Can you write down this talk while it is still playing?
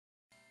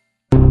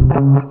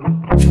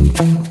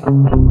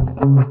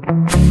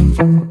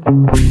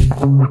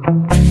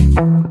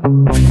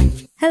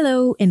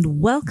Hello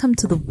and welcome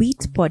to the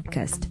Wheat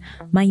Podcast.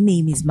 My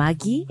name is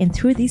Maggie, and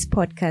through this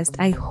podcast,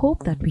 I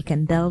hope that we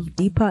can delve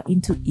deeper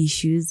into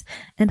issues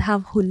and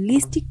have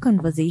holistic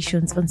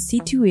conversations on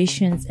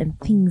situations and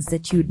things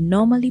that you'd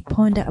normally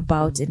ponder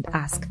about and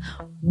ask,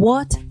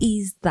 what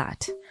is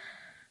that?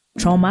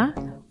 Trauma,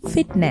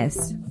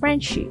 fitness,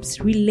 friendships,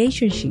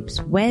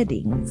 relationships,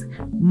 weddings,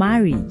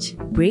 marriage,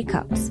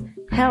 breakups,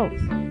 health,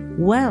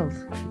 wealth,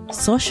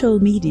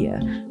 social media,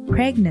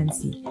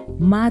 pregnancy,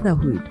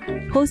 motherhood,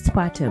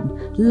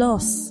 postpartum,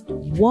 loss.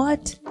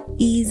 What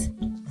is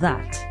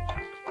that?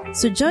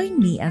 So join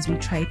me as we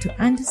try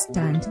to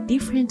understand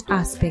different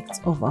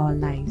aspects of our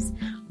lives.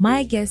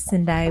 My guests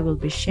and I will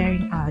be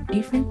sharing our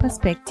different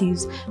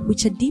perspectives,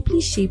 which are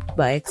deeply shaped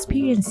by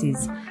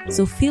experiences.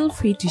 So feel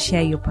free to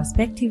share your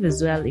perspective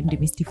as well in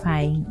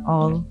demystifying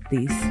all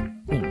these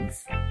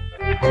things.